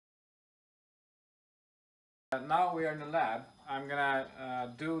Now we are in the lab. I'm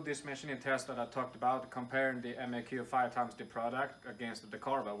gonna do this machining test that I talked about, comparing the MAQ 5 times the product against the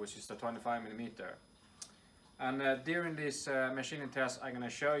carbide, which is the 25mm. And during this machining test, I'm gonna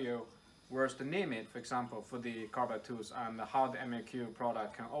show you where's the limit, for example, for the carbide tools, and how the MAQ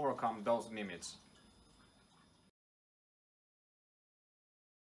product can overcome those limits.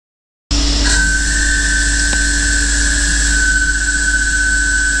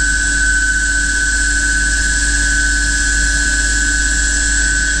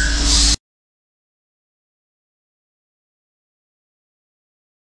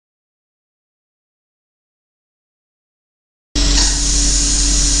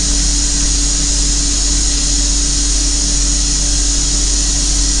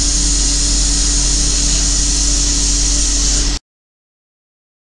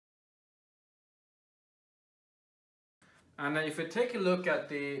 And if we take a look at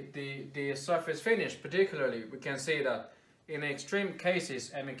the surface finish particularly, we can see that in extreme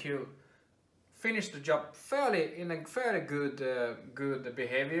cases MAQ finished the job in a fairly good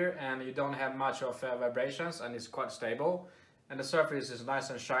behavior, and you don't have much of vibrations, and it's quite stable, and the surface is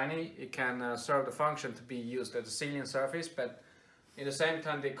nice and shiny. It can serve the function to be used as a sealing surface, but at the same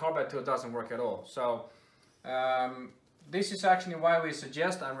time the carbide tool doesn't work at all. So this is actually why we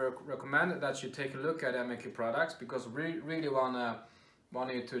suggest and recommend that you take a look at MAQ products, because we really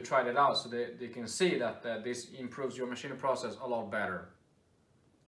want you to try it out so that you can see that this improves your machining process a lot better.